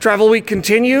Travel Week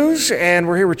continues, and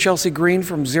we're here with Chelsea Green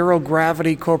from Zero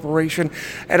Gravity Corporation.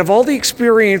 And of all the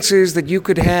experiences that you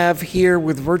could have here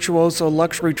with Virtuoso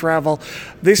Luxury Travel,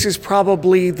 this is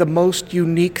probably the most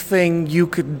unique thing you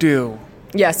could do.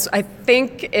 Yes, I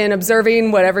think in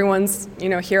observing what everyone's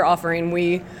here offering,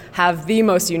 we have the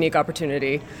most unique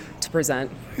opportunity to present.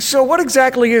 So what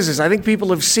exactly is this? I think people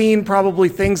have seen probably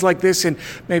things like this in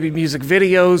maybe music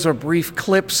videos or brief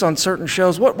clips on certain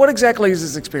shows. What exactly is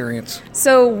this experience?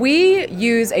 So we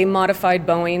use a modified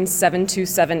Boeing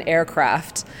 727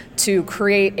 aircraft to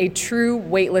create a true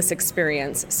weightless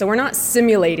experience. So we're not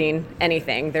simulating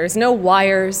anything. There's no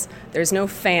wires, there's no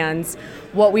fans.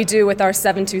 What we do with our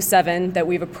 727 that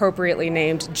we've appropriately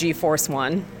named G-Force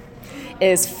One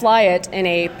is fly it in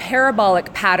a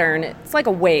parabolic pattern. It's like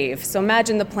a wave. So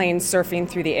imagine the plane surfing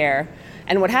through the air.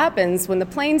 And what happens when the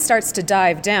plane starts to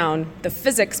dive down, the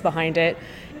physics behind it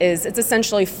is it's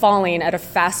essentially falling at a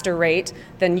faster rate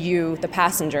than you, the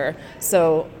passenger.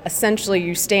 So essentially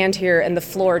you stand here and the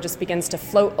floor just begins to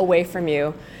float away from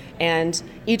you. And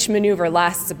each maneuver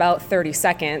lasts about 30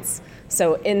 seconds.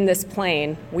 So in this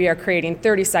plane, we are creating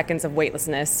 30 seconds of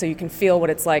weightlessness so you can feel what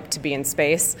it's like to be in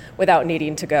space without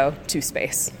needing to go to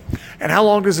space. And how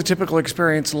long does a typical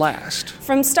experience last?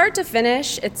 From start to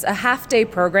finish, it's a half-day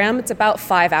program. It's about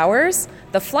 5 hours.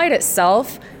 The flight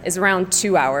itself is around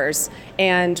 2 hours.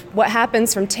 And what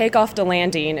happens from takeoff to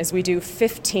landing is we do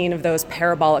 15 of those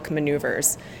parabolic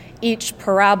maneuvers. Each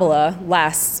parabola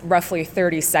lasts roughly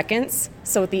 30 seconds,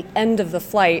 so at the end of the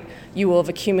flight, you will have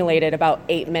accumulated about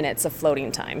 8 minutes of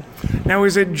floating time. Now,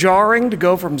 is it jarring to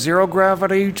go from zero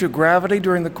gravity to gravity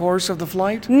during the course of the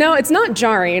flight? No, it's not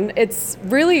jarring. It's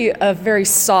really a very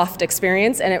soft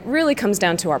experience, and it really comes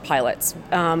down to our pilots.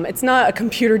 It's not a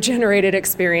computer-generated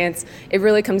experience. It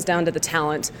really comes down to the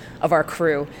talent of our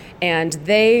crew, and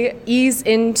they ease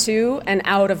into and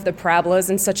out of the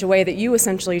parabolas in such a way that you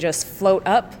essentially just float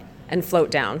up and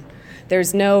float down.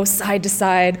 There's no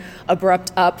side-to-side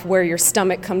abrupt up where your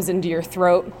stomach comes into your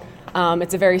throat.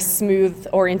 It's a very smooth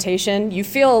orientation. You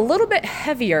feel a little bit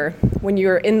heavier when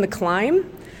you're in the climb.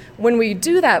 When we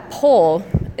do that pull,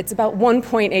 it's about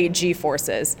 1.8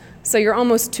 G-forces. So you're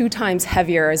almost 2 times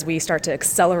heavier as we start to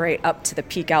accelerate up to the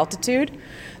peak altitude.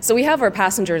 So we have our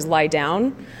passengers lie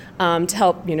down to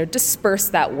help disperse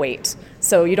that weight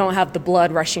so you don't have the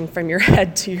blood rushing from your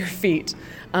head to your feet.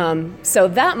 So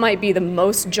that might be the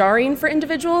most jarring for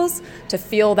individuals to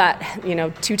feel that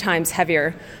 2 times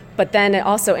heavier, but then it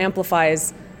also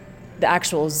amplifies the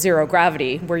actual zero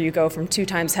gravity where you go from 2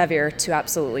 times heavier to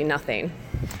absolutely nothing.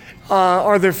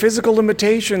 Are there physical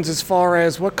limitations as far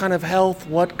as what kind of health,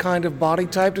 what kind of body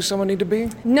type does someone need to be?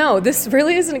 No, this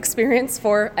really is an experience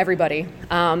for everybody.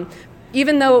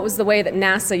 Even though it was the way that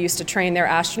NASA used to train their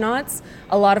astronauts,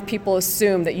 a lot of people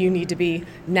assume that you need to be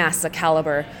NASA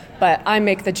caliber. But I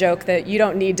make the joke that you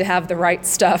don't need to have the right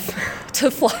stuff to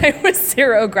fly with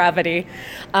zero gravity.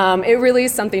 It really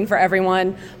is something for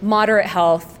everyone. Moderate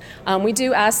health. We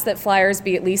do ask that flyers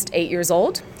be at least 8 years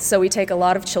old. So we take a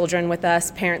lot of children with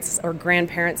us. Parents or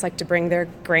grandparents like to bring their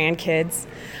grandkids.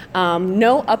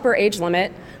 No upper age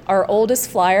limit. Our oldest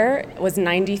flyer was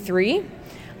 93.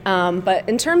 But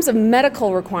in terms of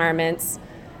medical requirements,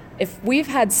 if we've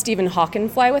had Stephen Hawking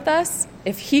fly with us,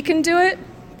 if he can do it,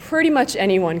 pretty much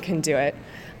anyone can do it.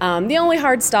 The only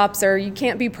hard stops are you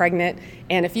can't be pregnant,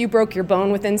 and if you broke your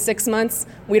bone within 6 months,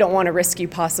 we don't want to risk you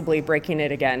possibly breaking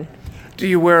it again. Do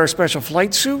you wear a special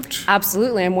flight suit?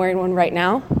 Absolutely. I'm wearing one right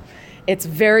now. It's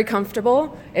very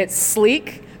comfortable. It's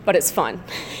sleek, but it's fun.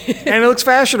 And it looks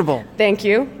fashionable. Thank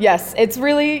you. Yes, it's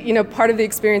really, part of the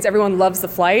experience. Everyone loves the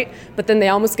flight, but then they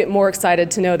almost get more excited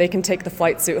to know they can take the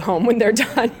flight suit home when they're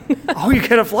done. Oh, you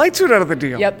get a flight suit out of the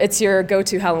deal. Yep, it's your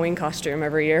go-to Halloween costume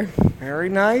every year. Very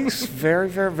nice. Very,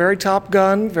 very, very Top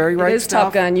Gun. Very right stuff. It is stuff.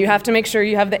 Top Gun. You have to make sure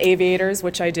you have the aviators,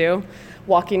 which I do.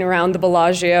 Walking around the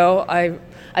Bellagio,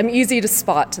 I'm easy to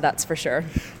spot, that's for sure.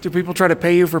 Do people try to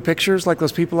pay you for pictures like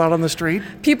those people out on the street?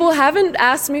 People haven't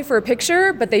asked me for a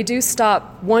picture, but they do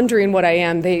stop wondering what I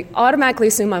am. They automatically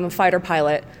assume I'm a fighter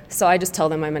pilot, so I just tell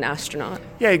them I'm an astronaut.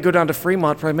 Yeah, you go down to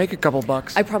Fremont, probably make a couple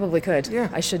bucks. I probably could. Yeah.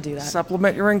 I should do that.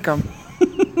 Supplement your income.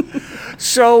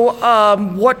 So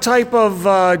what type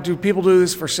of, do people do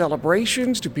this for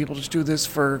celebrations? Do people just do this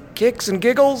for kicks and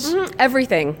giggles?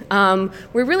 Everything.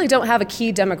 We really don't have a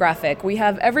key demographic. We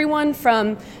have everyone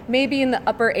from maybe in the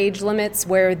upper age limits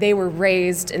where they were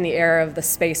raised in the era of the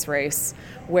space race,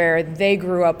 where they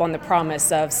grew up on the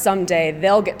promise of someday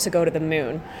they'll get to go to the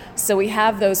moon. So we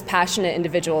have those passionate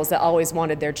individuals that always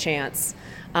wanted their chance.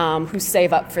 who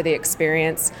save up for the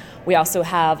experience. We also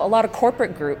have a lot of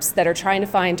corporate groups that are trying to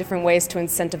find different ways to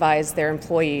incentivize their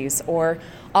employees or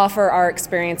offer our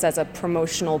experience as a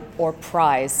promotional or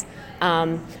prize.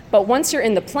 But once you're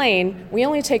in the plane, we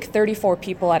only take 34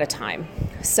 people at a time.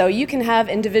 So you can have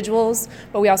individuals,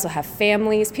 but we also have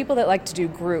families, people that like to do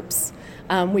groups.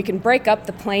 We can break up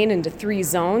the plane into 3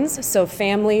 zones. So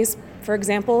families, for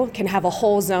example, can have a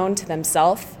whole zone to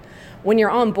themselves. When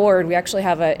you're on board, we actually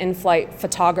have an in-flight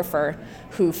photographer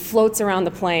who floats around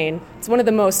the plane. It's one of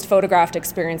the most photographed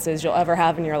experiences you'll ever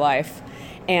have in your life.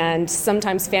 And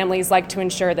sometimes families like to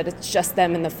ensure that it's just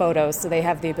them in the photos, so they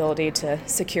have the ability to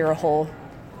secure a whole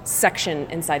section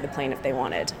inside the plane if they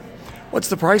wanted. What's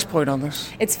the price point on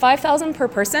this? It's $5,000 per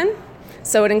person.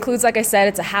 So it includes, like I said,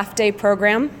 it's a half-day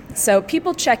program. So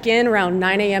people check in around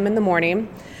 9 a.m. in the morning.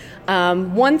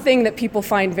 One thing that people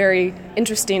find very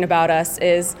interesting about us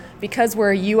is because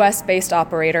we're a U.S.-based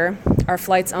operator, our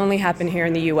flights only happen here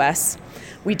in the U.S.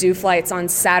 We do flights on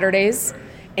Saturdays,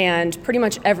 and pretty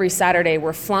much every Saturday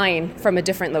we're flying from a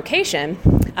different location.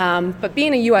 But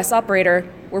being a U.S.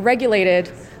 operator, we're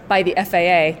regulated by the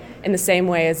FAA in the same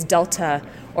way as Delta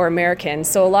or American.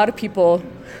 So a lot of people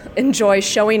enjoy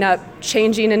showing up,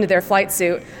 changing into their flight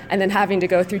suit, and then having to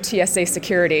go through TSA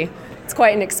security. It's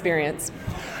quite an experience.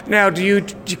 Now,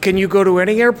 can you go to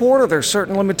any airport? Are there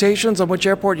certain limitations on which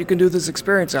airport you can do this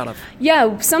experience out of?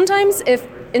 Yeah, sometimes if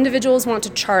individuals want to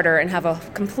charter and have a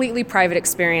completely private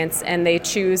experience and they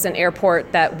choose an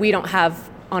airport that we don't have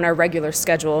on our regular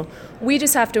schedule, we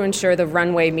just have to ensure the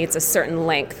runway meets a certain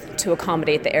length to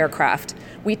accommodate the aircraft.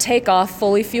 We take off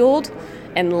fully fueled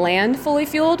and land fully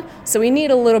fueled, so we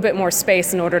need a little bit more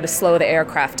space in order to slow the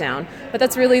aircraft down. But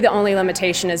that's really the only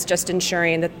limitation, is just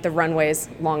ensuring that the runway is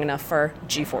long enough for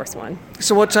G-Force One.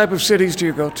 So what type of cities do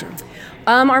you go to?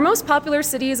 Our most popular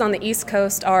cities on the East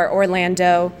Coast are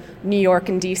Orlando, New York,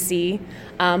 and D.C.,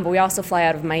 but we also fly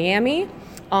out of Miami.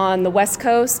 On the West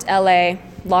Coast, LA,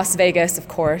 Las Vegas, of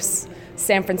course,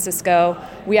 San Francisco.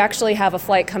 We actually have a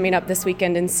flight coming up this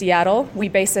weekend in Seattle. We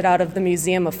base it out of the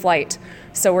Museum of Flight.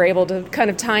 So we're able to kind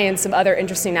of tie in some other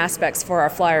interesting aspects for our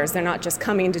flyers. They're not just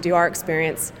coming to do our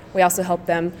experience. We also help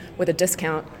them with a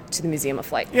discount to the Museum of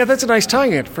Flight. Yeah, that's a nice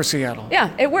tie-in for Seattle. Yeah,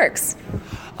 it works.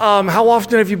 How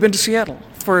often have you been to Seattle?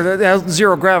 For the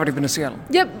Zero Gravity, been to Seattle?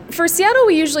 Yep, for Seattle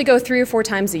we usually go 3 or 4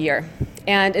 times a year.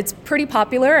 And it's pretty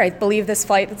popular. I believe this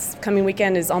flight this coming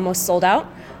weekend is almost sold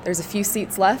out. There's a few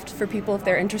seats left for people if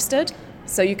they're interested.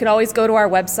 So you can always go to our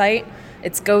website.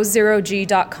 It's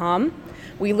gozerog.com.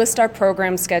 We list our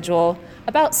program schedule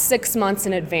about 6 months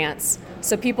in advance.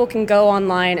 So people can go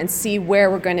online and see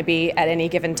where we're going to be at any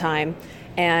given time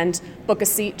and book a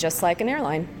seat just like an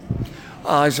airline.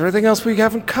 Is there anything else we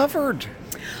haven't covered?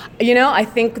 You know, I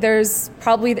think there's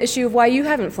probably the issue of why you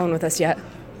haven't flown with us yet.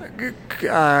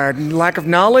 Lack of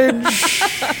knowledge?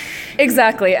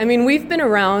 Exactly. I mean, we've been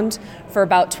around for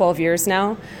about 12 years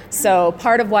now. So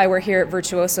part of why we're here at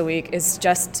Virtuoso Week is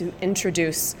just to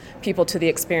introduce people to the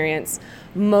experience.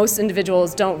 Most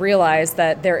individuals don't realize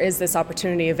that there is this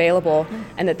opportunity available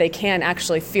and that they can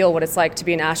actually feel what it's like to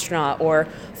be an astronaut or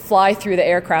fly through the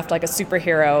aircraft like a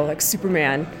superhero, like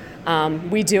Superman.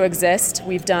 We do exist.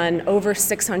 We've done over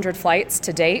 600 flights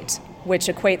to date, which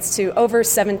equates to over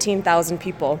 17,000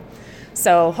 people.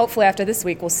 So hopefully after this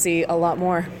week, we'll see a lot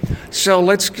more. So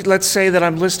let's say that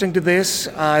I'm listening to this.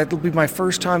 It'll be my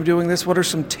first time doing this. What are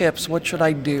some tips? What should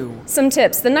I do? Some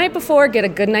tips. The night before, get a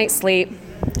good night's sleep.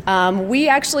 We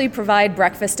actually provide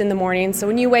breakfast in the morning. So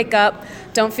when you wake up,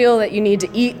 don't feel that you need to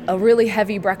eat a really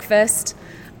heavy breakfast.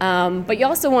 But you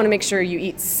also want to make sure you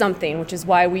eat something, which is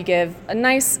why we give a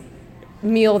nice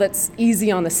meal that's easy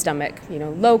on the stomach. You know,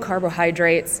 low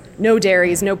carbohydrates, no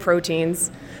dairies, no proteins.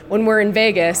 When we're in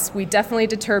Vegas, we definitely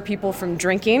deter people from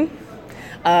drinking,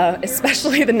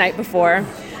 especially the night before.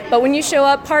 But when you show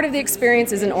up, part of the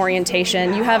experience is an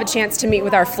orientation. You have a chance to meet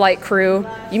with our flight crew.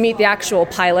 You meet the actual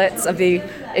pilots of the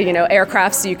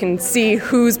aircraft, so you can see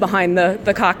who's behind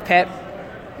the cockpit.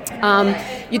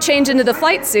 You change into the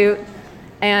flight suit,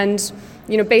 and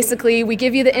basically we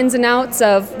give you the ins and outs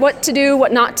of what to do,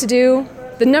 what not to do.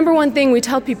 The number one thing we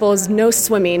tell people is no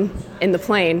swimming in the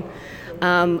plane.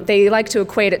 They like to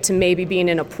equate it to maybe being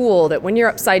in a pool, that when you're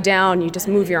upside down, you just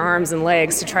move your arms and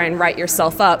legs to try and right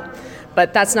yourself up.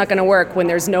 But that's not going to work when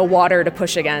there's no water to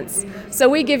push against. So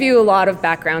we give you a lot of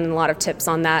background and a lot of tips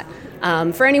on that.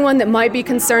 For anyone that might be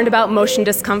concerned about motion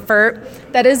discomfort,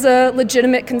 that is a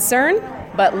legitimate concern,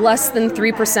 but less than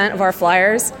 3% of our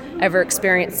flyers ever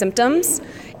experience symptoms.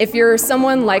 If you're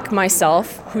someone like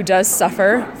myself who does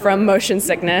suffer from motion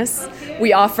sickness,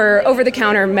 we offer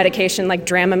over-the-counter medication like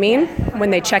Dramamine when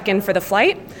they check in for the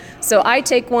flight. So I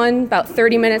take one about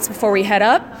 30 minutes before we head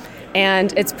up,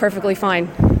 and it's perfectly fine.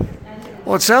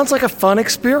 Well, it sounds like a fun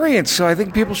experience, so I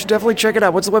think people should definitely check it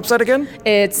out. What's the website again?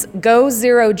 It's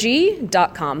gozerog.com.